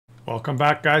Welcome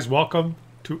back, guys. Welcome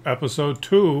to episode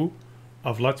 2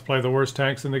 of Let's Play the Worst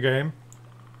Tanks in the Game.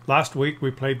 Last week we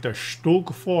played the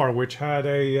Stug 4, which had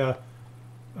a,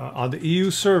 on the EU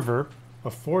server,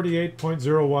 a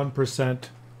 48.01%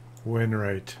 win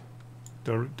rate.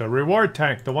 The reward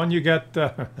tank, the one you get,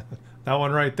 that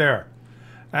one right there.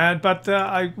 But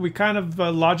we kind of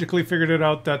logically figured it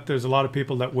out that there's a lot of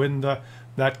people that win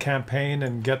that campaign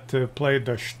and get to play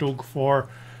the Stug 4,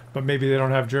 but maybe they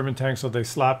don't have German tanks, so they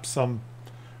slapped some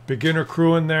beginner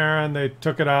crew in there and they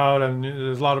took it out, and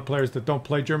there's a lot of players that don't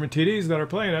play German TDs that are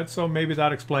playing it, so maybe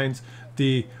that explains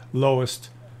the lowest,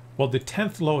 well, the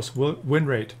 10th lowest win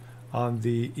rate on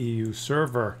the EU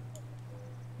server,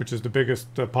 which is the biggest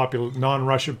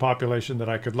non-Russian population that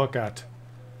I could look at.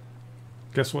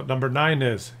 Guess what number 9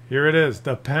 is? Here it is,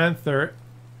 the Panther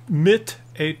MIT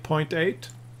 8.8.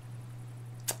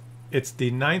 It's the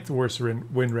 9th worst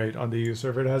win rate on the EU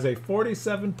server. It has a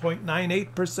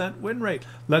 47.98% win rate.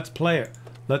 Let's play it.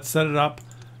 Let's set it up.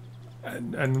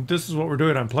 And this is what we're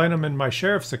doing. I'm playing them in my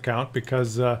sheriff's account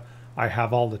because I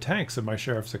have all the tanks in my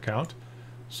sheriff's account.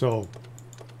 So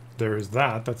there is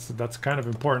that. That's kind of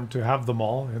important to have them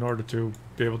all in order to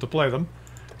be able to play them.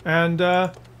 And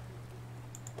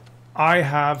I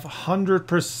have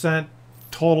 100%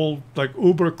 total, like,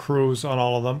 Uber crews on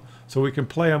all of them. So we can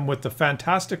play them with the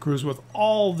fantastic crews with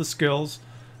all the skills,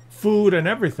 food and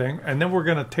everything. And then we're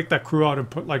going to take that crew out and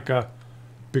put like a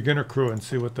beginner crew and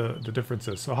see what the difference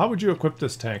is. So how would you equip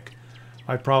this tank?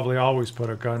 I'd probably always put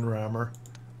a gun rammer.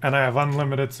 And I have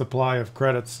unlimited supply of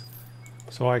credits.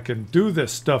 So I can do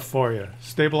this stuff for you.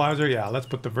 Stabilizer, yeah, let's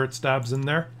put the vert stabs in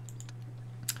there.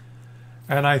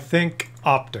 And I think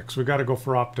optics. We got to go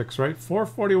for optics, right?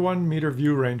 441 meter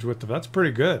view range with that's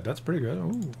pretty good. That's pretty good.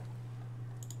 Ooh.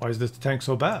 Why is this tank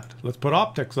so bad? Let's put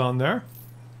optics on there.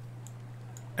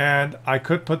 And I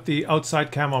could put the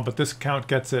outside cam on, but this account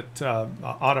gets it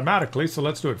automatically, so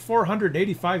let's do it.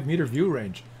 485 meter view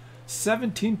range.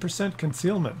 17%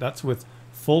 concealment. That's with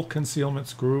full concealment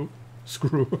screw.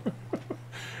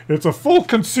 It's a full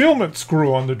concealment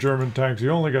screw on the German tanks. You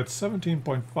only got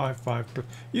 17.55%.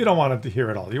 You don't want to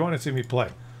hear it all. You want to see me play.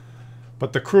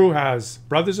 But the crew has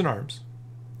Brothers in Arms,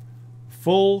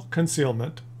 full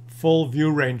concealment, full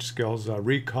view range skills,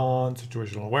 recon,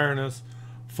 situational awareness,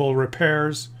 full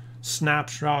repairs,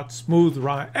 snapshot, smooth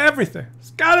ride, everything.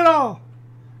 It's got it all.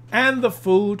 And the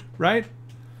food, right?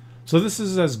 So this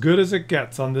is as good as it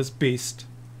gets on this beast.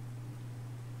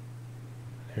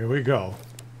 Here we go.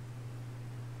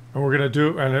 And we're going to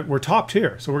do, and we're top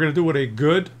tier. So we're going to do what a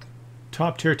good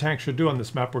top tier tank should do on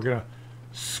this map. We're going to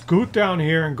scoot down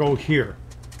here and go here.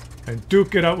 And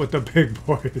duke it out with the big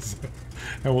boys.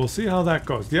 And we'll see how that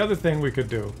goes. The other thing we could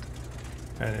do,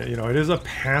 and you know, it is a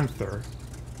Panther.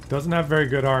 It doesn't have very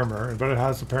good armor, but it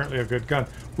has apparently a good gun.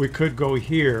 We could go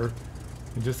here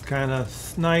and just kind of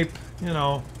snipe, you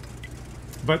know.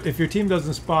 But if your team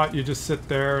doesn't spot, you just sit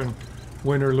there and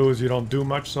win or lose, you don't do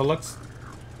much. So let's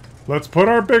put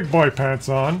our big boy pants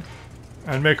on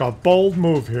and make a bold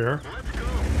move here.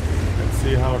 And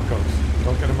see how it goes.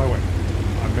 Don't get in my way.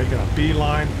 I'm making a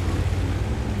beeline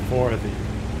for the...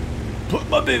 Put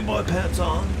my big boy pants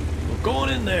on. We're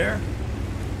going in there.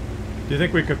 Do you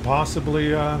think we could possibly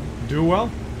do well?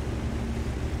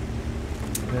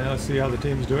 Yeah, let's see how the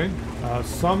team's doing.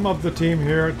 Some of the team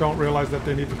here don't realize that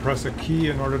they need to press a key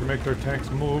in order to make their tanks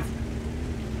move.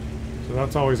 So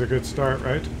that's always a good start,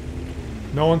 right?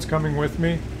 No one's coming with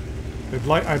me.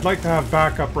 I'd like to have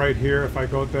backup right here if I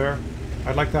go there.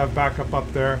 I'd like to have backup up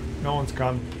there. No one's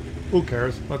come. Who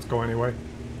cares? Let's go anyway.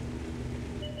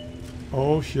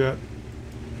 Oh, shit.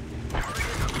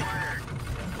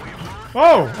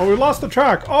 Oh, we lost the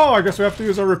track. Oh, I guess we have to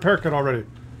use our repair kit already.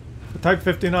 The Type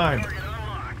 59.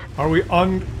 Are we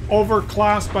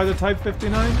overclassed by the Type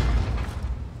 59?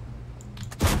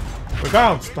 We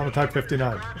bounced on the Type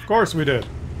 59. Of course we did.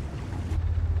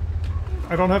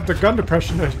 I don't have the gun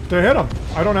depression to hit him.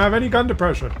 I don't have any gun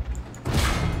depression.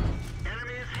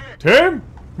 Tim?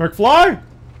 McFly?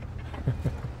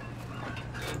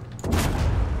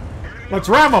 Let's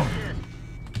ram him.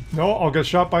 No, I'll get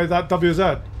shot by that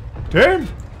WZ. Tim?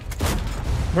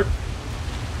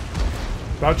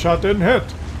 That shot didn't hit.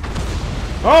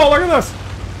 Oh, look at this.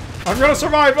 I'm going to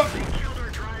survive.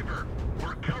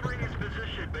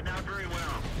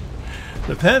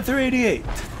 The Panther 88.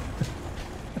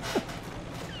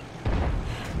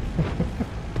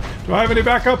 Do I have any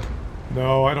backup?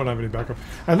 No, I don't have any backup.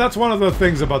 And that's one of the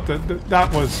things about that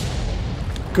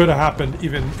could have happened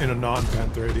even in a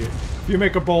non-Panther 88. If you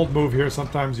make a bold move here,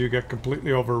 sometimes you get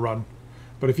completely overrun.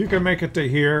 But if you can make it to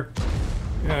here,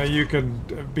 you can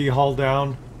be hulled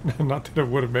down. Not that it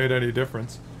would have made any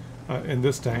difference. in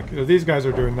this tank. You know, these guys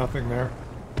are doing nothing there.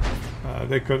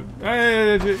 They could...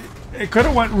 it could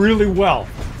have went really well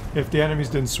if the enemies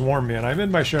didn't swarm me, and I'm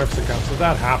in my sheriff's account, so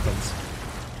that happens.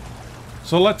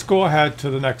 So let's go ahead to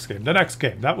the next game. The next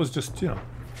game, that was just, you know...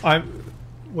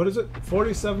 What is it?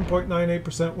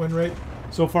 47.98% win rate.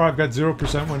 So far I've got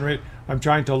 0% win rate. I'm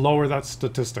trying to lower that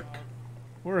statistic.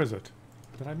 Where is it?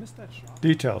 Did I miss that shot?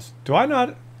 Details. Do I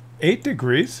not... 8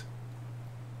 degrees?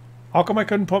 How come I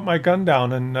couldn't put my gun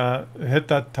down and hit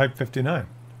that Type 59?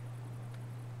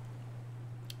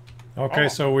 Okay,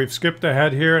 so we've skipped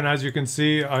ahead here, and as you can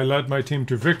see, I led my team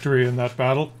to victory in that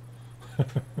battle.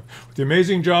 With the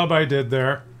amazing job I did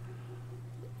there.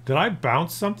 Did I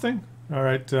bounce something? All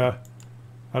right, how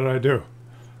did I do?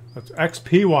 That's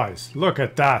XP-wise. Look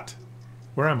at that.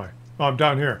 Where am I? Oh, I'm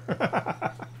down here.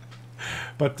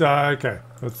 But, okay,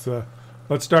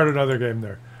 let's start another game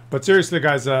there. But seriously,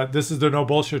 guys, this is the No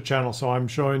Bullshit channel, so I'm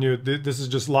showing you, this is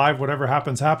just live, whatever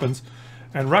happens, happens.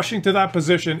 And rushing to that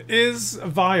position is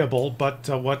viable, but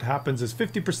what happens is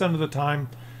 50% of the time,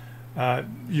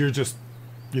 you just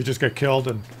get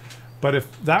killed. But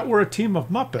if that were a team of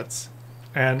Muppets,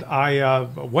 and I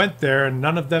went there and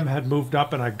none of them had moved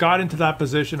up, and I got into that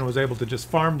position and was able to just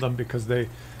farm them because they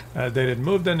didn't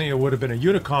move, then it would have been a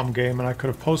Unicom game, and I could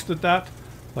have posted that.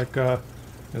 Like the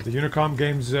Unicom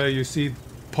games you see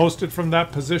posted from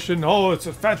that position. Oh, it's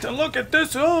a fantastic, look at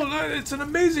this, oh, it's an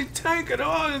amazing tank, and oh,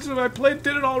 I did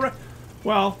it all right.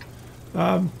 Well,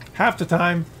 half the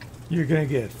time you're gonna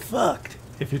get fucked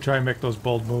if you try and make those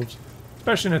bold moves,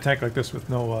 especially in a tank like this with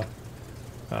no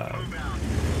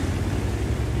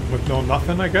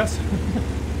nothing, I guess.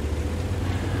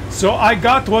 So I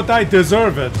got what I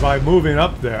deserved by moving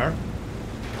up there.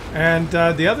 And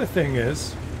the other thing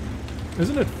is,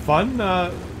 isn't it fun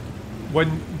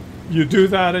when you do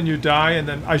that and you die, and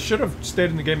then I should have stayed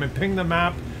in the game and pinged the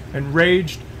map and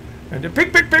raged and then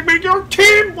ping, your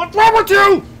team, what's wrong with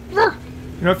you?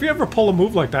 You know, if you ever pull a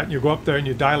move like that and you go up there and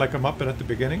you die like a Muppet at the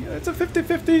beginning, it's a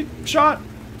 50-50 shot.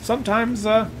 Sometimes,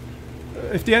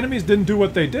 if the enemies didn't do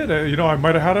what they did, you know, I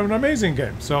might have had an amazing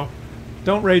game. So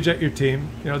don't rage at your team.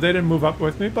 You know, they didn't move up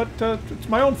with me, but it's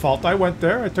my own fault. I went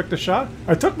there, I took the shot,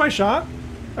 I took my shot,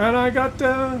 and I got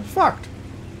fucked.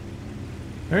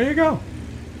 There you go.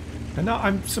 And now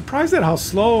I'm surprised at how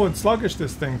slow and sluggish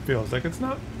this thing feels. Like, it's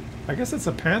not... I guess it's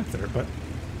a Panther, but...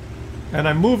 And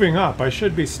I'm moving up. I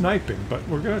should be sniping, but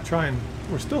we're going to try and...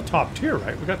 We're still top tier,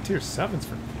 right? We got tier 7s,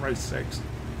 for Christ's sakes.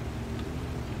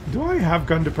 Do I have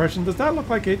gun depression? Does that look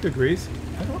like 8 degrees?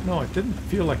 I don't know. It didn't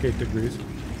feel like 8 degrees.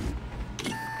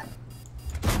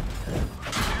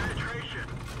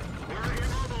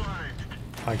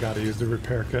 I gotta use the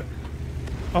repair kit.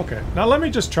 Okay, now let me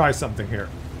just try something here.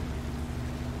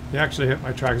 They actually hit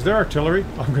my tracks. They're artillery.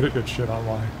 I'm gonna get shit on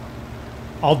why.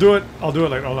 I'll do it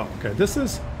like, oh no, okay, this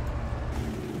is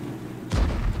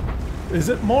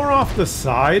it more off the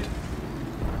side?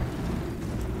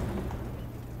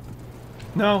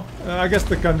 No, I guess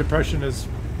the gun depression is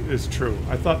true.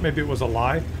 I thought maybe it was a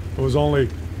lie. It was only,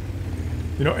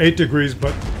 you know, 8 degrees,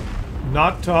 but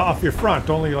not off your front,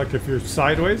 only like if you're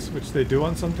sideways, which they do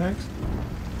on some tanks.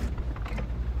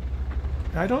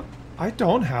 I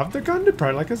don't have the gun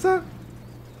depression. Like, is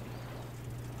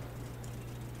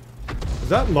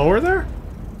that lower there?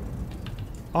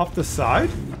 Off the side?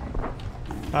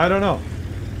 I don't know.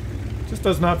 It just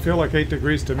does not feel like 8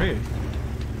 degrees to me.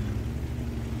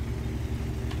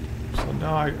 So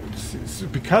now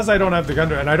because I don't have the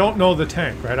gun, and I don't know the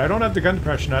tank, right? I don't have the gun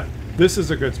depression. This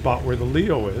is a good spot where the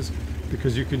Leo is,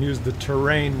 because you can use the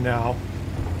terrain now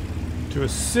to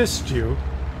assist you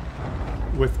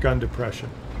with gun depression.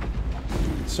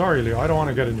 Sorry, Leo, I don't want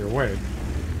to get in your way.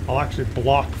 I'll actually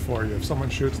block for you. If someone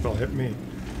shoots, they'll hit me.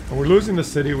 And we're losing the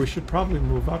city. We should probably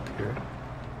move up here.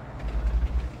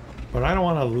 But I don't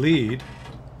want to lead.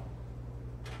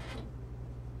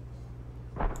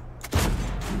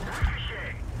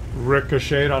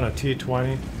 Ricocheted on a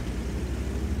T-20.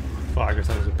 Well, I guess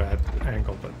that was a bad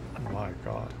angle, but my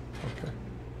god. Okay.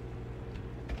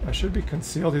 I should be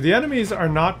concealed. The enemies are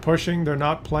not pushing. They're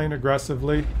not playing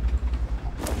aggressively.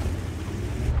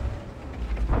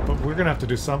 But we're going to have to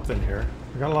do something here.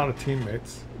 We got a lot of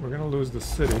teammates. We're going to lose the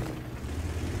city.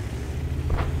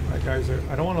 My guys are...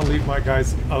 I don't want to leave my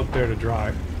guys out there to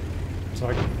dry. So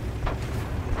I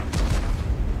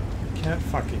can't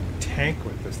fucking tank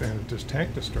with this thing. There's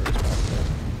tank destroyers back there.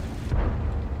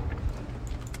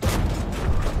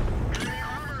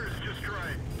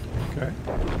 Okay.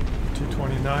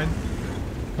 T-29.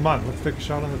 Come on, let's take a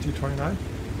shot on the T-29.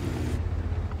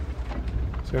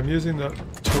 So I'm using the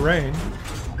terrain.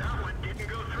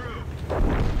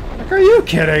 Like, are you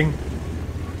kidding?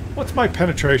 What's my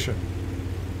penetration?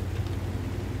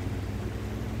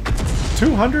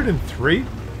 203?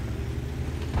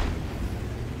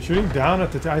 Shooting down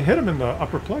at the... I hit him in the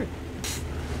upper plate.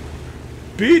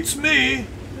 Beats me.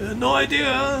 No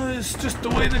idea. It's just the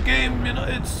way the game, you know,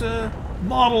 it's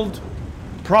modeled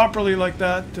properly like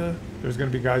that. There's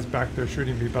going to be guys back there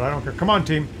shooting me, but I don't care. Come on,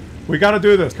 team. We got to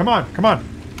do this. Come on. Come on.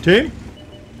 Team?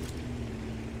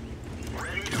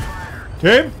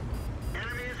 Team?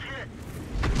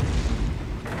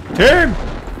 Team!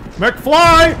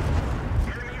 McFly!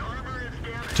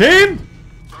 Team!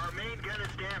 Our main gun is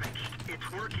damaged.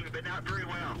 It's working, but not very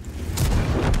well.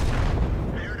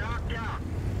 They're knocked out.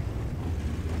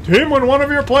 Team, when one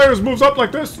of your players moves up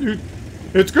like this,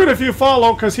 it's good if you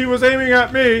follow, because he was aiming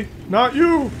at me, not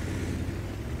you.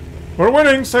 We're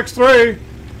winning 6-3.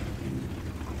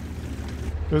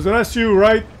 There's an SU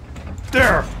right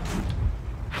there.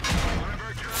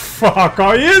 Fuck,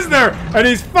 oh, he is there, and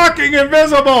he's fucking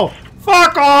invisible.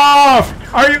 Fuck off!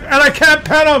 Are you? And I can't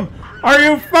pet him. Are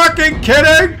you fucking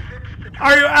kidding?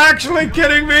 Are you actually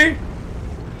kidding me?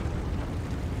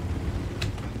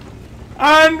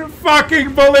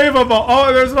 Unfucking believable.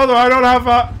 Oh, there's another. I don't have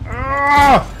a.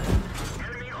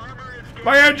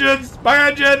 My engines. My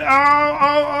engine.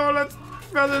 Oh. Let's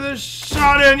feather this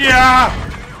shot in. Yeah.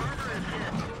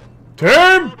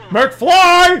 Tim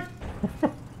McFly.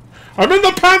 I'm in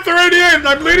the Panther 88 and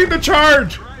I'm leading the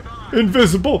charge!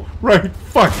 Invisible, right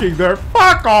fucking there.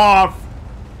 Fuck off!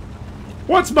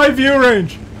 What's my view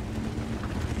range?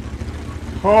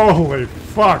 Holy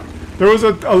fuck. There was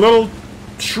a little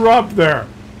shrub there.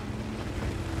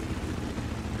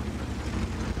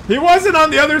 He wasn't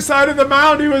on the other side of the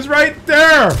mound, he was right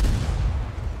there!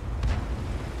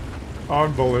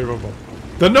 Unbelievable.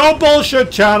 The no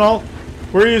bullshit channel,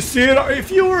 where you see it. If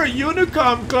you were a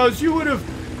Unicom, Claus, you would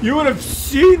have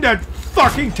seen that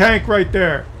fucking tank right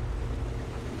there.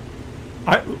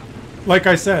 Like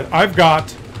I said, I've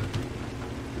got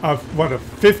a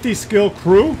 50 skill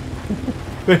crew.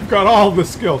 They've got all the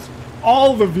skills,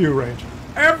 all the view range,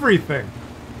 everything.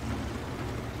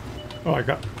 Oh, I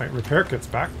got my repair kits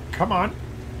back. Come on.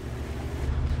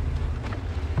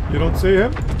 You don't see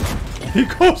him? He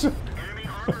goes.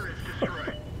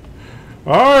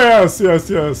 Oh yes.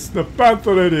 The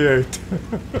Panther 88.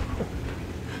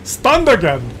 Stunned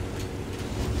again.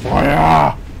 Oh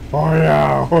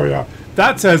yeah.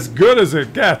 That's as good as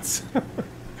it gets.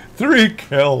 3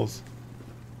 kills.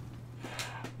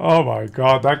 Oh my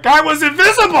god, that guy was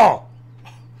invisible!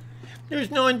 There's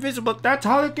no invisible. That's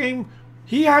how the game...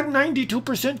 He had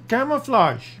 92%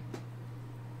 camouflage.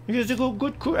 He has a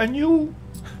good crew, and you...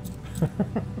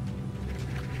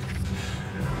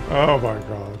 Oh my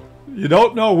god. You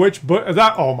don't know which...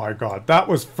 That... Oh my god. That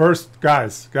was first...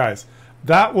 Guys.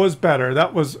 That was better.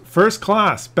 That was first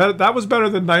class. That was better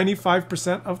than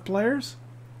 95% of players?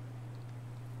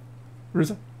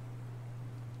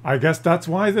 I guess that's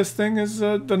why this thing is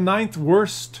the 9th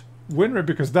worst win rate,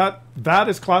 because that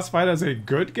is classified as a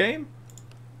good game?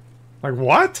 Like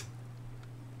what?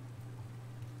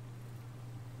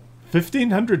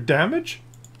 1,500 damage?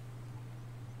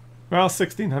 Well,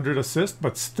 1,600 assist,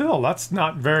 but still, that's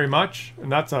not very much.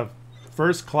 And that's a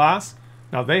first class.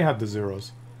 Now they had the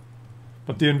zeros.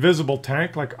 But the invisible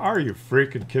tank, like, are you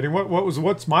freaking kidding?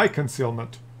 What's my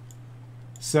concealment?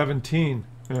 17.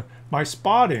 My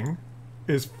spotting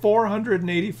is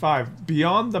 485,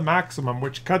 beyond the maximum,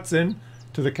 which cuts in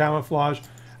to the camouflage.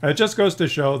 And it just goes to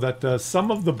show that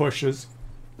some of the bushes,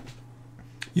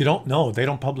 you don't know, they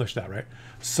don't publish that, right?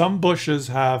 Some bushes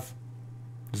have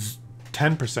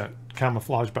 10%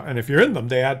 camouflage, and if you're in them,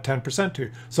 they add 10% to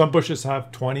you. Some bushes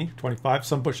have 20, 25,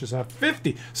 some bushes have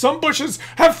 50, some bushes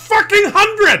have fucking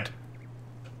 100!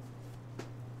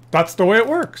 That's the way it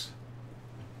works.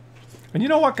 And you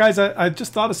know what, guys? I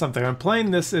just thought of something. I'm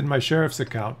playing this in my sheriff's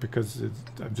account because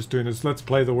I'm just doing this Let's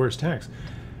Play the Worst Tanks.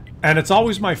 And it's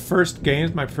always my first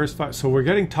games, my first 5. So we're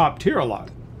getting top tier a lot.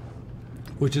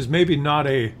 Which is maybe not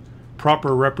a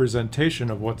proper representation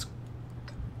of what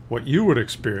you would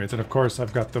experience. And of course,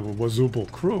 I've got the Wazooble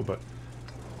crew, but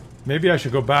maybe I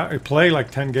should go back and play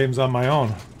like 10 games on my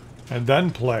own. And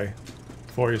then play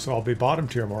for you, so I'll be bottom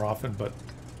tier more often, but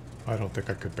I don't think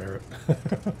I could bear it.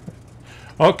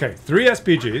 Okay, 3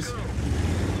 SPGs.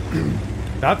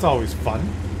 That's always fun.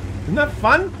 Isn't that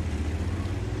fun?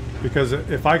 Because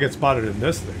if I get spotted in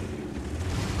this thing...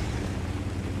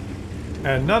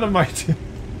 And none of my...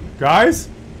 Guys?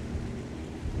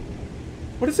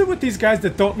 What is it with these guys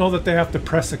that don't know that they have to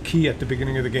press a key at the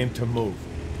beginning of the game to move?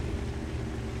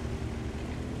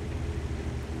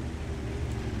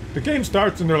 The game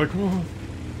starts and they're like... Oh.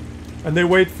 And they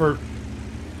wait for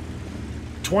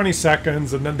 20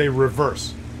 seconds and then they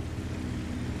reverse.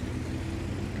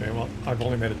 Okay, well, I've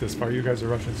only made it this far. You guys are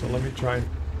rushing, so let me try and...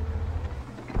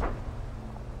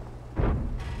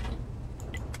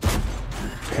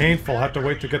 Painful. Have to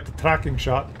wait to get the tracking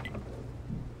shot.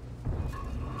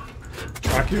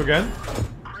 Track you again.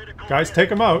 Guys,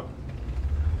 take him out.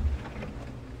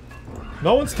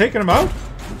 No one's taking him out?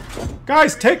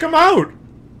 Guys, take him out!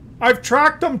 I've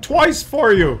tracked him twice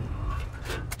for you!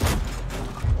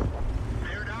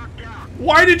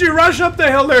 Why did you rush up the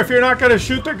hill there if you're not going to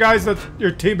shoot the guys that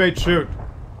your teammates shoot?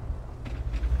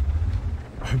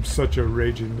 I'm such a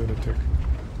raging lunatic.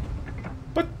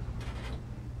 But...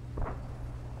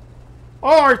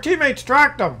 Oh, our teammates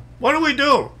tracked him! What do we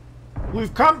do?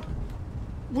 We've come...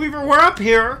 We're up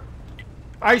here.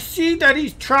 I see that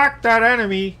he's tracked that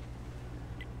enemy.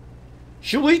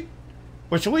 Should we...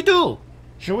 What should we do?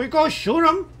 Should we go shoot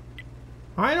him?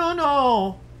 I don't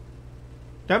know.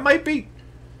 That might be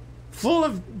full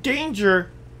of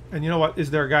danger. And you know what? Is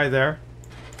there a guy there?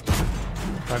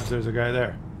 Sometimes there's a guy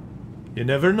there. You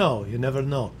never know. You never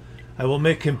know. I will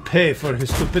make him pay for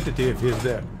his stupidity if he's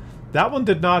there. That one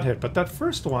did not hit, but that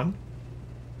first one...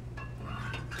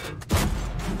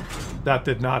 That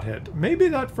did not hit. Maybe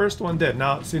that first one did.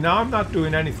 Now, see, now I'm not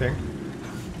doing anything.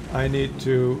 I need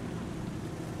to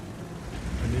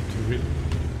really...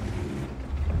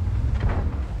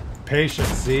 Patience.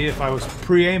 See, if I was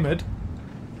pre-aimed,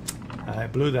 I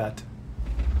blew that.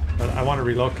 But I want to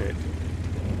relocate.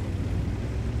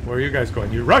 Where are you guys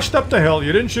going? You rushed up the hill,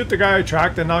 you didn't shoot the guy I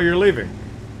tracked, and now you're leaving.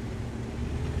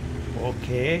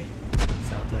 Okay.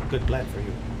 Sounds like a good plan for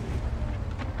you.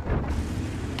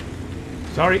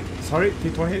 Sorry,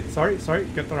 T-28, sorry,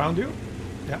 get around you.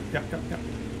 Yeah.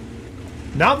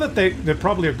 Now that they're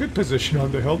probably a good position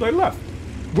on the hill, they left.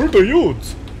 We're the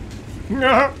youths.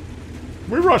 Yeah,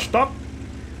 we rushed up.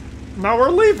 Now we're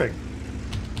leaving.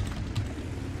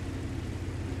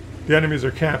 The enemies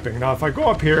are camping. Now if I go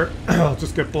up here, I'll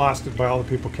just get blasted by all the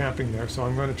people camping there. So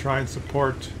I'm going to try and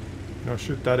support,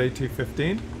 shoot that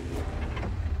AT-15.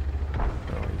 Oh,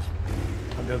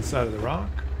 he's on the other side of the rock.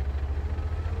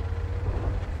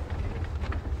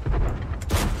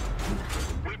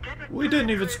 We didn't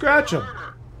even scratch him.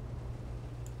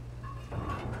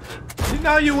 See,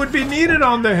 now you would be needed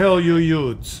on the hill, you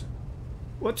youths.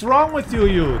 What's wrong with you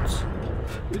youths?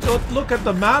 You don't look at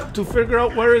the map to figure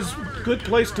out where is a good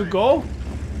place to go?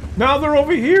 Now they're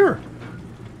over here.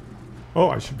 Oh,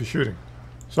 I should be shooting.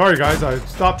 Sorry guys, I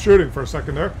stopped shooting for a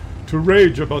second there to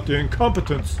rage about the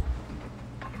incompetence.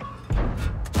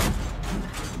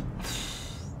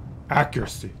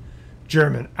 Accuracy.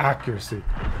 German accuracy.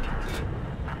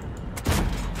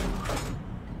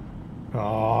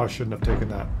 Oh, I shouldn't have taken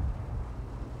that.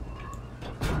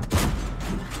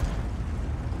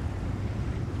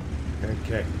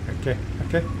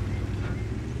 Okay.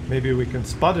 Maybe we can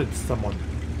spot it someone.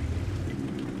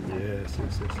 Yes.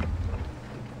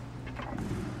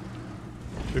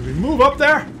 Should we move up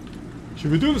there?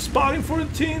 Should we do the spotting for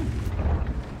the team?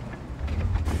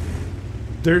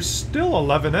 There's still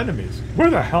 11 enemies. Where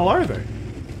the hell are they?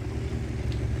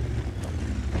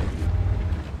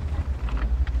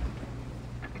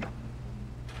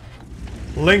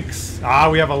 Lynx. Ah,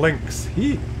 we have a lynx.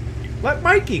 Let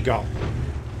Mikey go.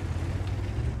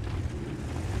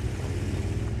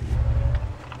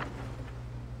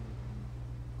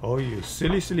 Oh, you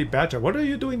silly badger. What are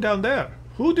you doing down there?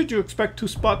 Who did you expect to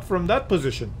spot from that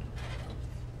position?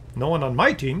 No one on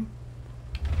my team.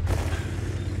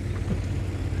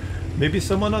 Maybe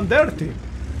someone on their team.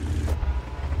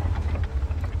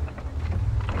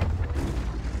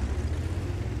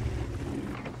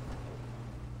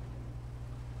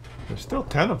 There's still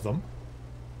 10 of them.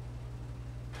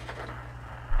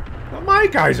 Well, my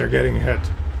guys are getting hit.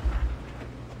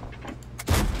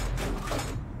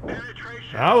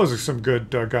 That was some good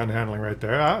gun handling right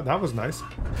there. That was nice.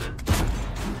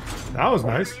 That was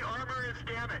nice.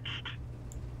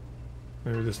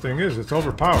 Maybe this thing is. It's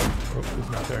overpowered. Oh,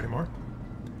 it's not there anymore.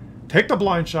 Take the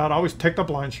blind shot. Always take the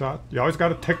blind shot. You always got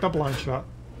to take the blind shot.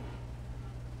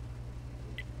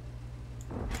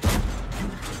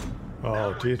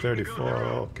 Oh, T-34.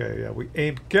 Okay, yeah. We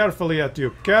aimed carefully at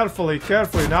you. Carefully.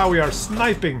 Now we are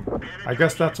sniping. I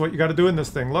guess that's what you got to do in this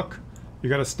thing. Look. You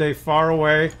got to stay far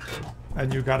away.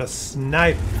 And you gotta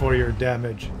snipe for your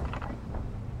damage.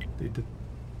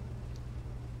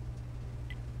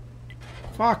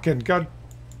 Fucking god.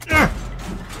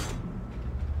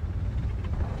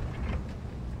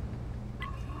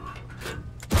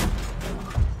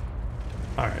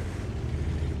 Alright.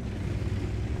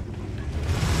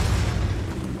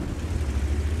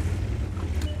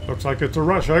 Looks like it's a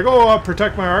rush. Should I go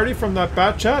protect my arty from that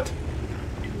bat chat?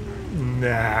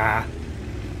 Nah.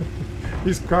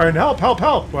 He's crying, help, help,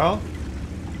 help. Well,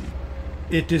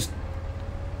 it is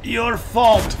your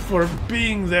fault for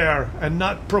being there and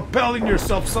not propelling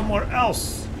yourself somewhere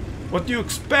else. What do you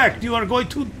expect? You are going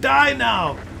to die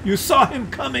now. You saw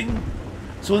him coming.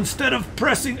 So instead of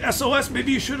pressing SOS,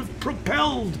 maybe you should have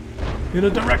propelled in a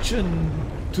direction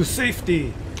to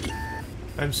safety.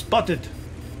 I'm spotted.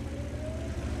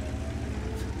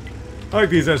 I like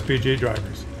these SPG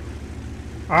drivers.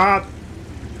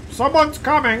 Someone's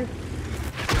coming.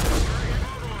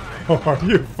 Oh, are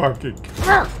you fucking...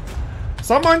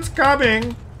 Someone's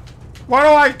coming. What do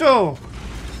I do?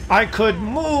 I could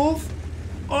move,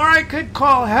 or I could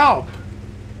call help.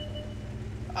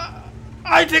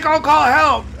 I think I'll call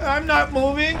help. I'm not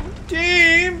moving.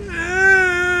 Team.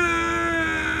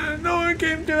 No one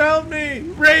came to help me.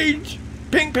 Rage.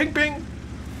 Ping, ping, ping.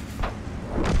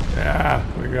 Yeah,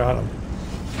 we got him.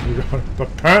 We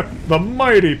got him. The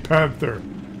mighty Panther.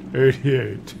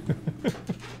 88.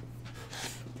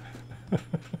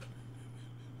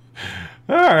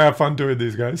 I have fun doing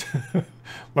these guys.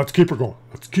 Let's keep her going.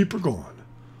 Let's keep her going.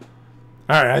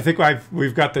 All right, I think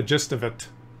we've got the gist of it.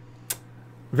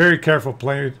 Very careful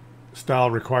play style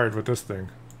required with this thing.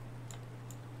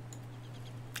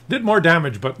 Did more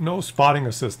damage, but no spotting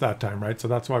assist that time, right? So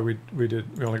that's why we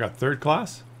only got 3rd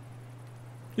class.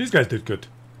 These guys did good.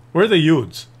 Where are the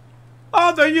Yudes?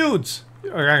 Oh, the Yudes!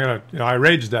 I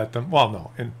raged at them. Well,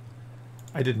 no,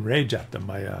 I didn't rage at them.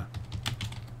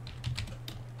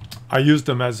 I used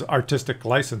them as artistic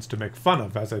license to make fun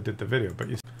of as I did the video. But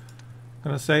you're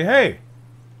gonna say, hey,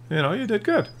 you did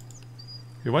good.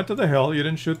 You went to the hill. You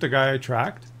didn't shoot the guy I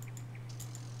tracked.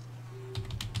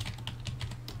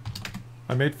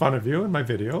 I made fun of you in my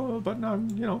video, but now,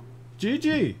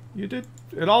 GG. You did.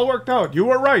 It all worked out. You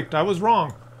were right. I was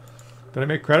wrong. Did I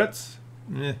make credits?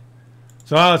 Eh.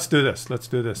 So let's do this. Let's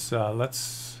do this.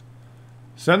 Let's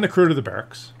send the crew to the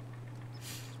barracks.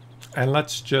 And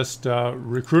let's just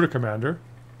recruit a commander.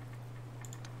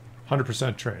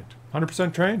 100% trained.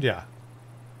 100% trained? Yeah.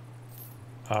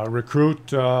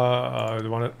 Recruit...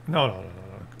 no.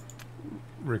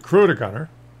 Recruit a gunner.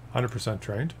 100%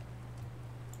 trained.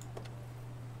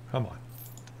 Come on.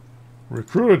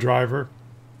 Recruit a driver.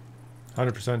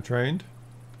 100% trained.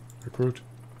 Recruit.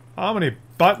 How many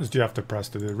buttons do you have to press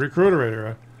to do?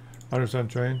 Recruiterator. 100%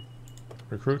 trained.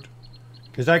 Recruit.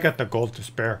 Because I got the gold to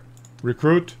spare.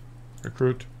 Recruit.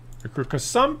 Recruit. Recruit. Because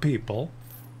some people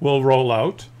will roll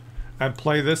out and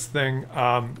play this thing.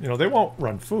 They won't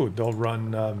run food. They'll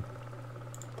run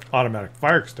automatic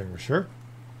fire extinguisher.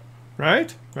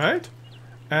 Right? Right?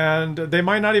 And they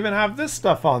might not even have this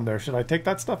stuff on there. Should I take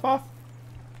that stuff off?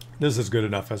 This is good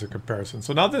enough as a comparison.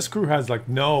 So now this crew has like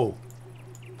no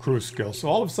crew skill. So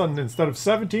all of a sudden, instead of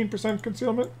 17%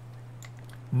 concealment,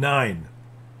 9.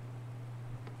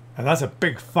 And that's a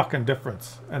big fucking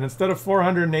difference. And instead of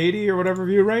 480 or whatever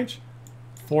view range,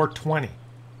 420.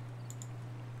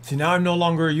 See, now I'm no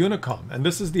longer a Unicom. And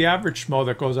this is the average schmo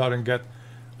that goes out and get...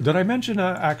 Did I mention,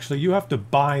 actually, you have to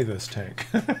buy this tank.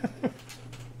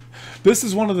 This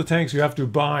is one of the tanks you have to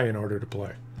buy in order to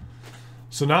play.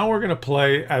 So now we're going to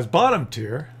play as bottom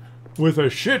tier with a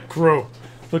shit crew.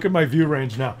 Look at my view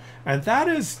range now. And that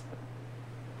is...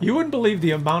 You wouldn't believe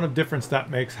the amount of difference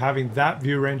that makes having that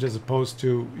view range as opposed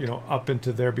to, up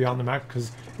into there beyond the map.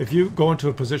 Because if you go into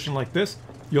a position like this,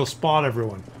 you'll spot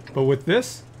everyone. But with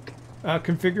this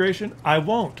configuration, I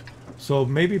won't. So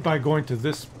maybe by going to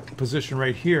this position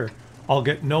right here, I'll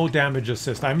get no damage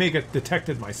assist. I may get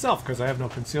detected myself because I have no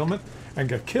concealment and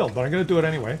get killed. But I'm going to do it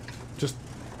anyway, just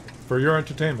for your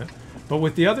entertainment. But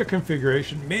with the other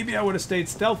configuration, maybe I would have stayed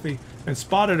stealthy and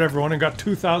spotted everyone and got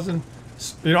 2,000...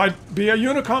 I'd be a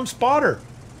Unicom spotter.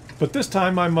 But this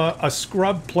time I'm a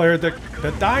scrub player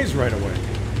that dies right away.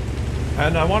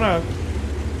 And I want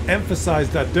to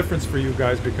emphasize that difference for you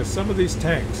guys because some of these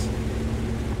tanks,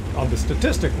 on the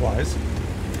statistic-wise,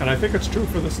 and I think it's true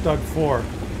for the Stud 4,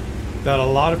 that a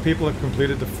lot of people have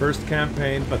completed the first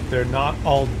campaign, but they're not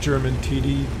all German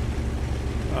TD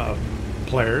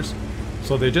players.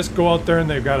 So they just go out there and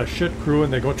they've got a shit crew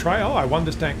and they go try, I won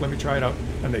this tank, let me try it out.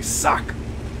 And they suck.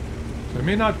 So it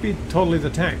may not be totally the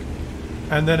tank.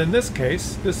 And then in this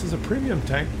case, this is a premium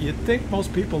tank. You'd think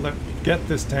most people that get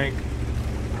this tank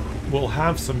will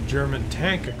have some German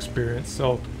tank experience,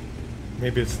 so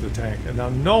maybe it's the tank. And now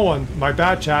no one, my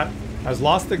bad chat, has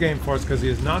lost the game for us because he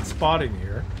is not spotting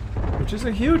here, which is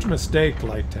a huge mistake,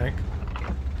 light tank.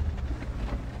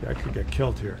 Yeah, I could get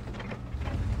killed here.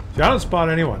 See, I don't spot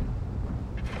anyone.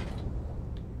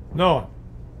 No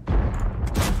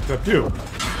one. Except you.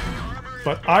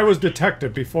 But I was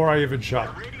detected before I even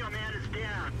shot.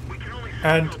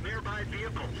 And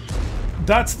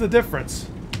that's the difference.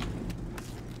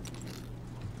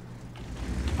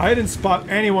 I didn't spot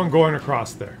anyone going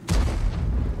across there.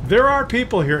 There are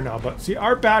people here now, but see,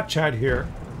 our bat chat here,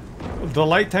 the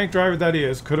light tank driver that he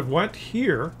is, could have went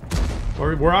here,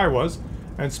 or where I was,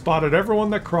 and spotted everyone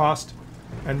that crossed,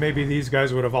 and maybe these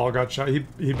guys would have all got shot. He'd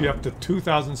be up to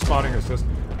 2,000 spotting assists.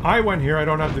 I went here, I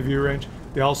don't have the view range.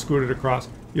 They all scooted across.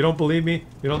 You don't believe me?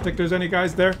 You don't think there's any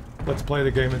guys there? Let's play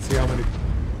the game and see how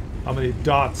many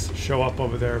dots show up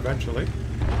over there eventually.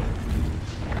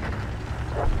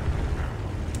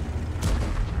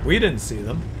 We didn't see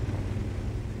them.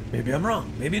 Maybe I'm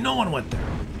wrong. Maybe no one went there.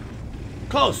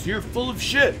 Klaus, you're full of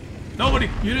shit.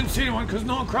 You didn't see anyone because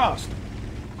no one crossed.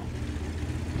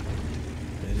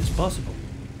 It is possible.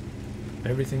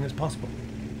 Everything is possible.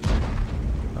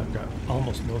 I've got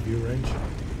almost no view range.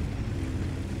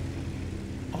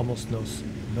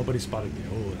 Nobody spotted me.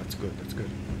 Oh, that's good, that's good.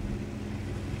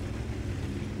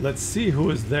 Let's see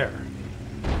who is there.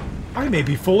 I may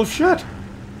be full of shit.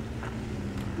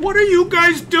 What are you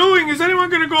guys doing? Is anyone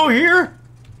gonna go here?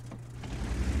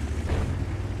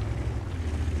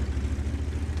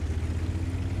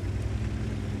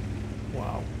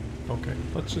 Wow. Okay,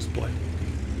 let's just play.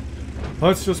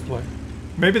 Let's just play.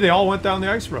 Maybe they all went down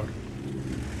the ice road.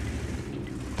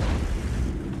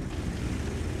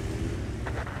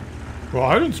 Well,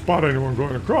 I didn't spot anyone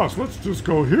going across. Let's just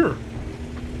go here.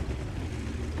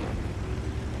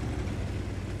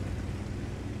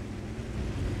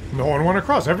 No one went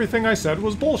across. Everything I said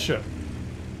was bullshit.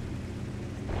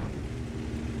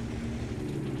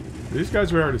 These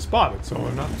guys we already spotted, so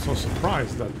I'm not so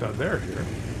surprised that they're here.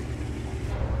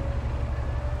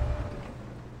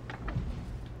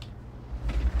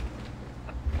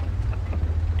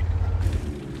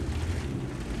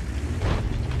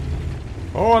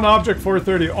 Oh, an object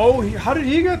 430. Oh, how did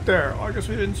he get there? Oh, I guess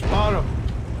we didn't spot him.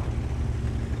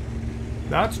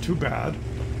 That's too bad.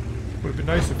 Would have been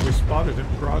nice if we spotted him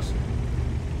crossing.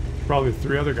 Probably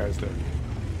 3 other guys there.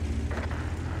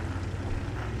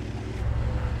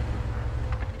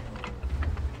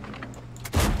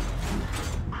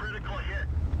 Critical hit.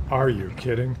 Are you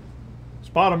kidding?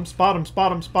 Spot him, spot him,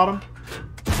 spot him, spot him.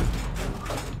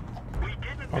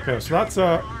 Okay, so that's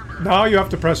now you have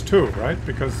to press 2, right?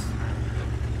 Because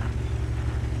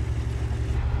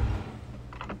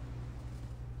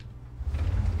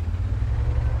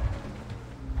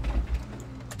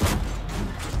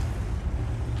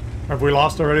have we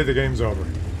lost already? The game's over.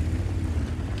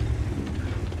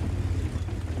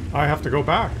 I have to go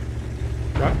back.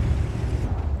 Okay.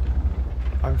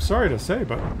 I'm sorry to say,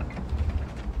 but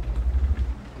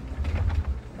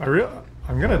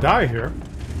I'm gonna die here,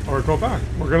 or go back.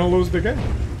 We're gonna lose the game.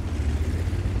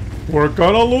 We're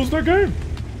gonna lose the game.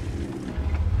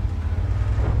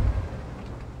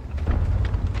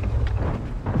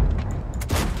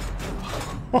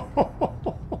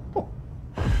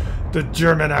 The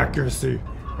German accuracy.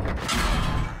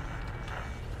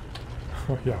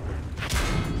 Oh, yeah.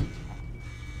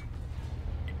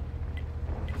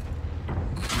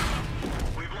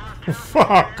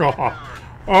 Fuck off.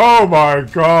 Oh my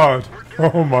god.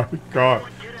 Oh my god.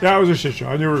 Yeah, it was a shit show.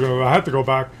 I knew we were gonna. I had to go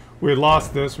back. We had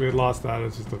lost this, we had lost that.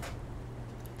 It's just a.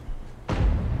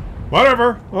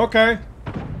 Whatever. Okay.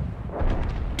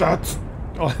 That's.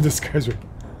 Oh, this guy's an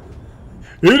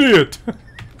idiot.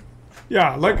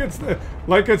 Yeah, like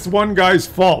it's one guy's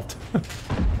fault.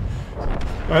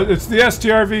 It's the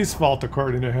STRV's fault,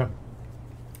 according to him.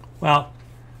 Well,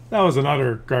 that was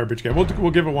another garbage game.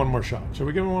 We'll give it one more shot. Shall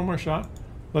we give it one more shot?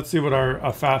 Let's see what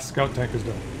our fast scout tank is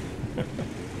doing.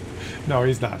 No,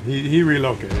 he's not. He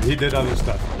relocated. He did other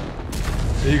stuff.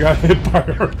 He got hit by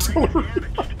artillery.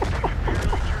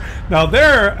 Now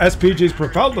their SPGs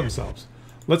propelled themselves.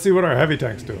 Let's see what our heavy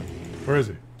tank's doing. Where is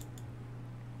he?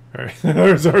 Alright,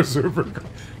 there's our super.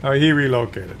 Now he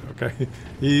relocated, okay?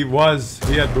 He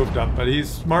had moved up, but he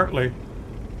smartly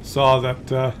saw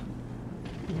that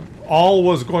all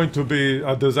was going to be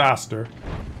a disaster.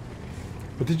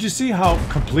 But did you see how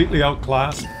completely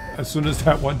outclassed as soon as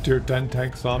that one tier 10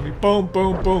 tank saw me? Boom,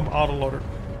 boom, boom, autoloader.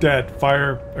 Dead.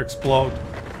 Fire, explode.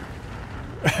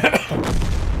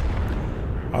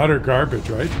 Utter garbage,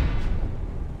 right?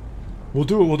 We'll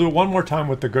do it one more time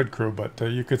with the good crew, but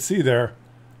you could see there.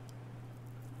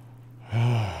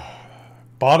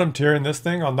 Bottom tier in this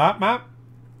thing on that map?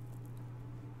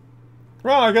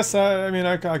 Well, I guess I mean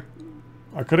I could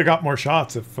have got more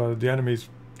shots if the enemies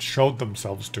showed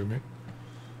themselves to me.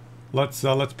 Let's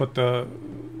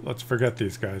forget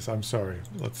these guys. I'm sorry.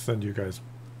 Let's send you guys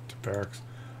to barracks.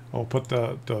 I'll put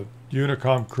the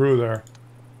Unicom crew there.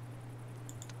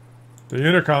 The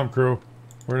Unicom crew.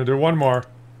 We're gonna do one more.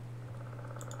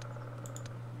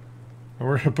 And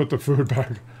we're gonna put the food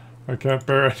back. I can't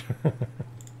bear it.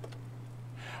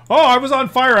 Oh, I was on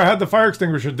fire. I had the fire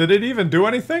extinguisher. Did it even do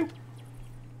anything?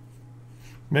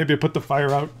 Maybe I put the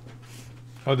fire out.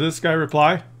 Oh, did this guy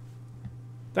reply?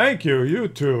 Thank you. You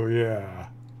too. Yeah.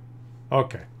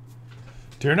 Okay.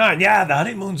 Tier 9. Yeah, the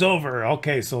honeymoon's over.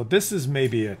 Okay, so this is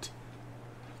maybe it.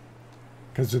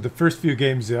 Because of the first few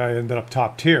games, I ended up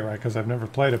top tier, right? Because I've never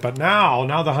played it. But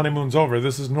now the honeymoon's over.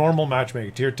 This is normal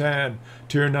matchmaking. Tier 10,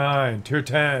 Tier 9, Tier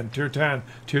 10, Tier 10,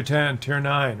 Tier 10, Tier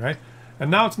 9, right? And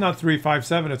now it's not 3, 5,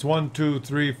 7. It's 1, 2,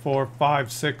 3, 4,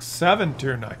 5, 6, 7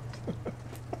 Tier 9.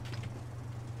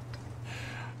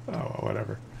 Oh, well,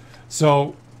 whatever.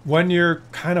 So when you're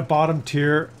kind of bottom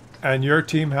tier and your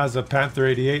team has a Panther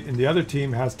 88 and the other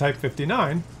team has Type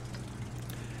 59,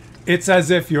 it's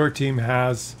as if your team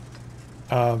has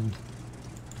a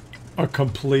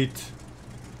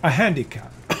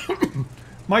handicap.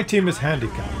 My team is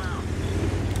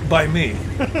handicapped by me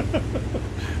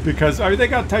because they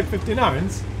got Type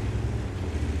 59s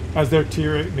as their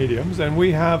tier 8 mediums, and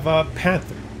we have a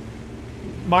Panther.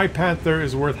 My Panther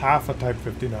is worth half a Type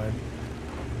 59.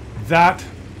 That,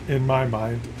 in my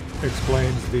mind,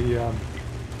 explains the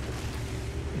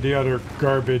utter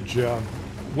garbage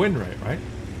win rate, right?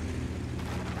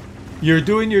 You're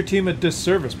doing your team a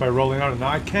disservice by rolling out. Now,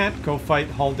 I can't go fight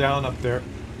hull down up there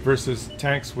versus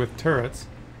tanks with turrets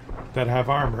that have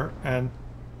armor, and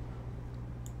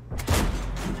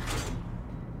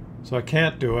so I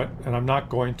can't do it, and I'm not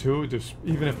going to. Just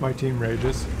even if my team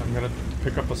rages, I'm going to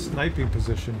pick up a sniping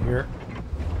position here.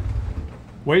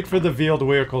 Wait for the veiled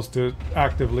vehicles to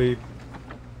actively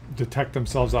detect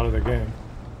themselves out of the game.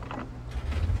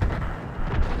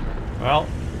 Well,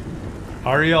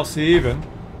 RELC even.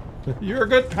 You're a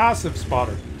good passive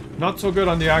spotter. Not so good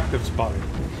on the active spotting.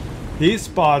 He's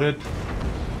spotted.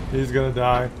 He's gonna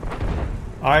die.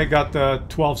 I got the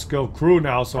 12 skill crew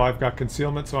now, so I've got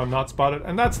concealment, so I'm not spotted.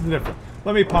 And that's the difference.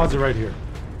 Let me pause it right here.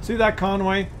 See that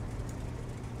Conway?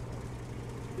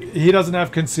 He doesn't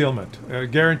have concealment,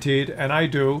 guaranteed, and I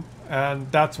do.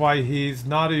 And that's why he's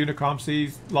not a Unicom. See,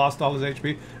 he's lost all his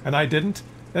HP, and I didn't.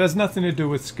 It has nothing to do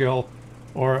with skill,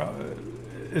 or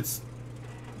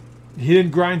he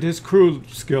didn't grind his crew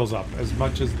skills up as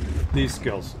much as these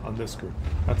skills on this crew.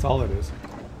 That's all it is.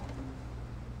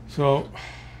 So,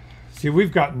 see,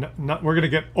 we've got we're gonna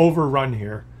get overrun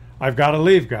here. I've got to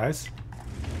leave, guys.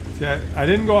 See, I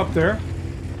didn't go up there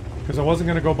because I wasn't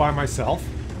gonna go by myself,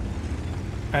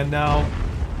 and now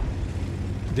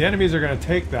the enemies are gonna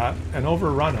take that and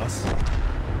overrun us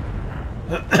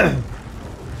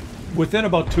within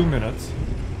about 2 minutes.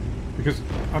 Because,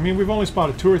 I mean, we've only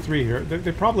spotted 2 or 3 here.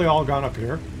 They've probably all gone up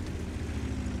here.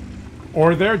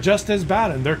 Or they're just as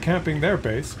bad and they're camping their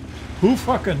base. Who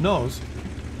fucking knows?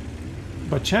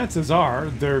 But chances are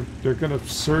they're going to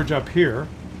surge up here.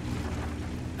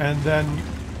 And then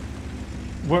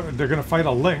they're going to fight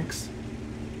a Lynx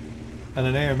and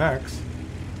an AMX.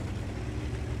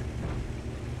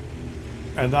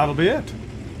 And that'll be it.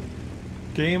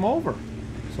 Game over.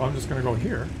 So I'm just going to go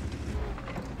here.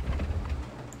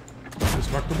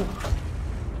 Destructible.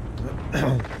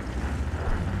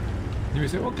 You may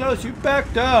say, well, Klaus, you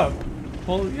backed up.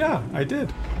 Well, yeah, I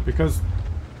did. Because...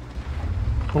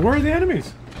 But where are the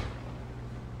enemies?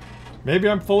 Maybe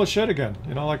I'm full of shit again.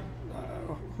 You know, like...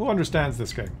 who understands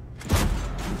this game?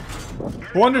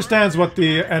 Who understands what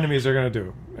the enemies are going to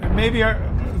do? Maybe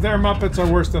their Muppets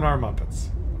are worse than our Muppets.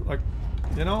 Like,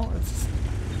 you know, it's...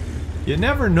 You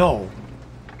never know.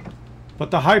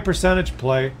 But the high percentage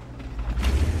play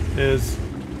is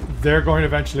they're going to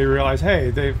eventually realize, hey,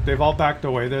 they've all backed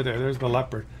away. They're there. There's the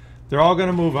leopard. They're all going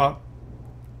to move up,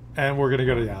 and we're going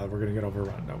to we're going to get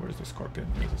overrun. No, where's the scorpion?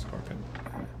 Where's the scorpion?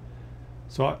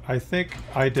 So I think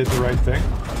I did the right thing,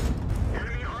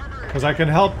 because I can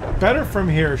help better from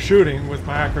here shooting with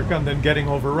my accurate gun than getting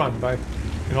overrun by,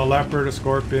 you know, leopard, a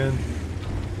scorpion.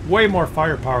 Way more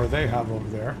firepower they have over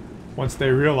there. Once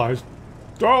they realize,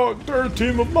 oh, they're a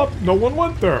team of Muppets. No one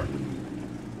went there.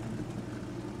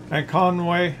 And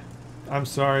Conway, I'm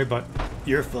sorry, but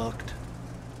you're fucked.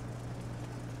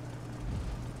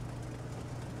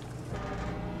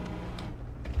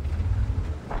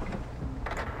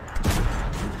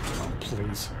 Oh,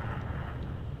 please.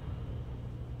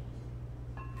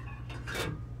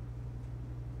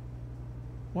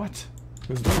 What? It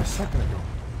was there a second ago.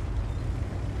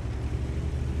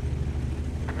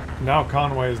 Now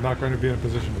Conway is not going to be in a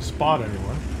position to spot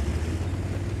anyone.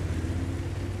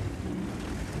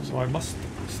 So I must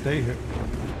stay here.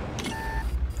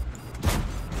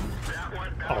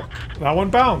 Oh, that one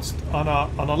bounced on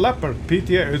a leopard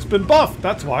PTA. It's been buffed,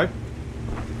 that's why.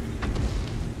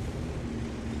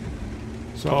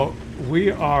 So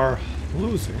we are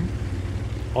losing.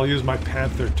 I'll use my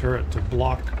Panther turret to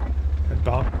block and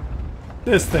bounce.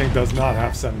 This thing does not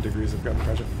have 7 degrees of gun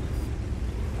pressure.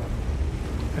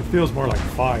 It feels more like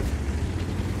 5.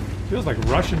 Feels like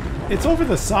Russian. It's over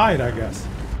the side, I guess.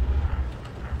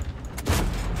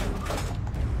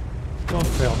 Don't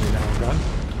fail me now, gun.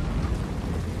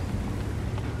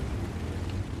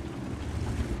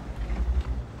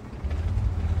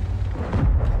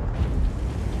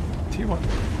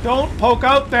 T1. Don't poke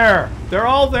out there! They're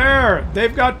all there!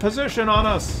 They've got position on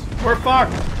us! We're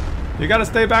fucked! You gotta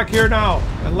stay back here now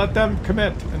and let them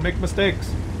commit and make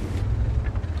mistakes.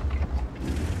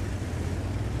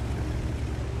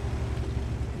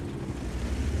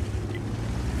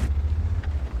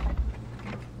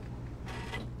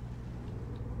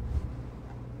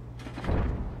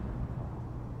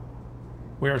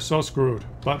 We are so screwed,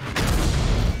 but...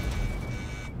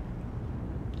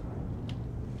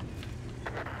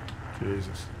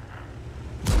 Jesus.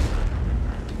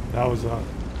 That was a...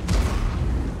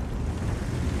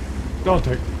 Don't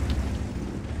take...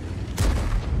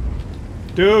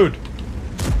 Dude!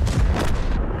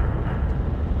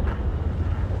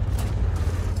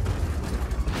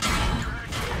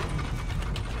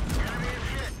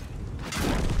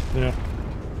 Yeah.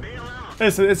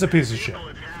 It's a piece of shit.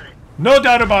 No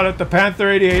doubt about it, the Panther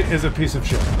 88 is a piece of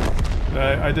shit.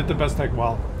 I did the best I could.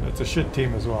 Well, it's a shit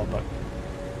team as well, but...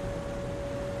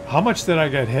 How much did I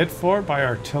get hit for by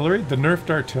artillery? The nerfed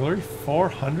artillery?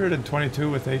 422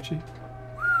 with HE?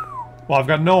 Well, I've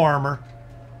got no armor,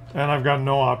 and I've got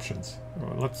no options.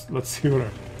 Let's see what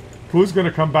who's going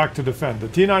to come back to defend. The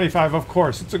T-95, of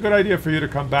course. It's a good idea for you to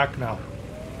come back now.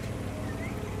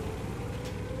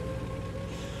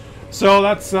 So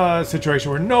that's a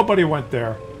situation where nobody went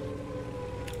there.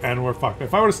 And we're fucked.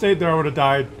 If I would have stayed there, I would have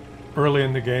died early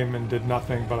in the game and did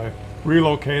nothing, but I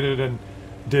relocated and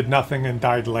did nothing and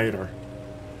died later.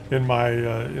 In my,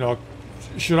 you know,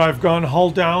 should I have gone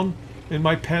hull down in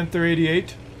my Panther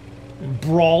 88 and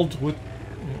brawled with...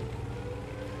 You know.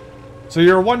 So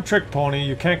you're a one-trick pony,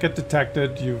 you can't get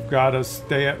detected, you've got to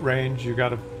stay at range, you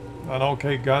got an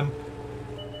okay gun.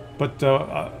 But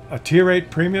a tier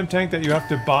 8 premium tank that you have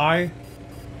to buy,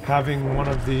 having one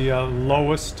of the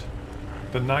lowest...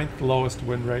 The 9th lowest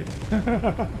win rate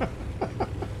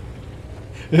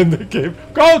in the game.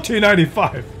 Go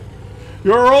T-95!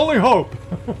 Your only hope!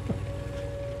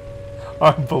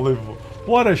 Unbelievable.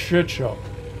 What a shit show.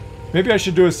 Maybe I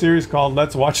should do a series called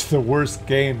Let's Watch the Worst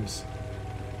Games.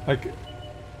 Like,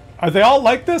 are they all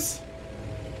like this?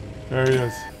 There he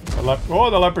is. Oh,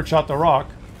 the leopard shot the rock.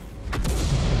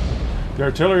 The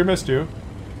artillery missed you.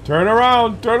 Turn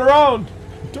around! Turn around!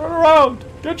 Turn around!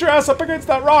 Get your ass up against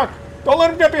that rock! Don't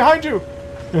let him get behind you!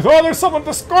 Oh, there's someone,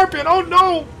 the scorpion! Oh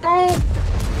no! Go!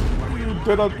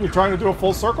 You're trying to do a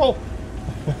full circle?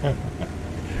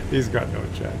 He's got no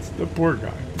chance. The poor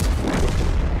guy.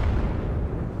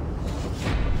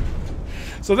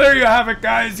 So there you have it,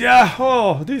 guys. Yeah,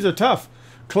 oh, these are tough.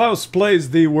 Claus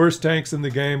plays the worst tanks in the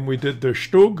game. We did the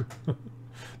Stug.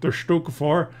 The Stug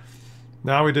 4.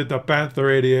 Now we did the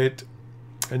Panther 88.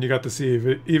 And you got to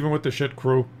see, even with the shit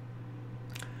crew.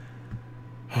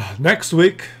 Next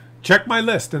week, check my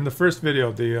list in the first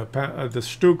video, the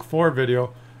Stug 4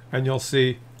 video, and you'll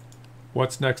see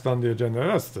what's next on the agenda.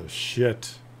 That's the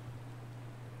shit.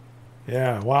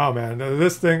 Yeah, wow, man.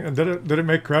 This thing, did it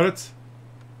make credits?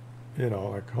 You know,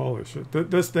 like, holy shit.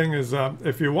 This thing is,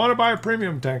 if you want to buy a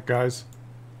premium tank, guys,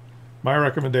 my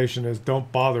recommendation is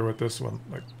don't bother with this one.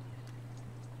 Like,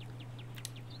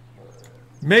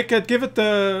 give it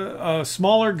the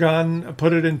smaller gun,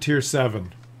 put it in tier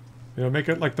 7. You know, make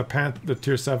it like the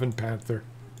tier 7 Panther.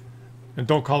 And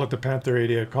don't call it the Panther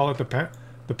 88. Call it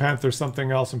the Panther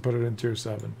something else and put it in tier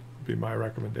 7. Would be my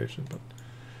recommendation. But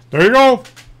there you go.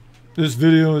 This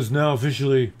video is now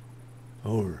officially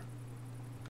over.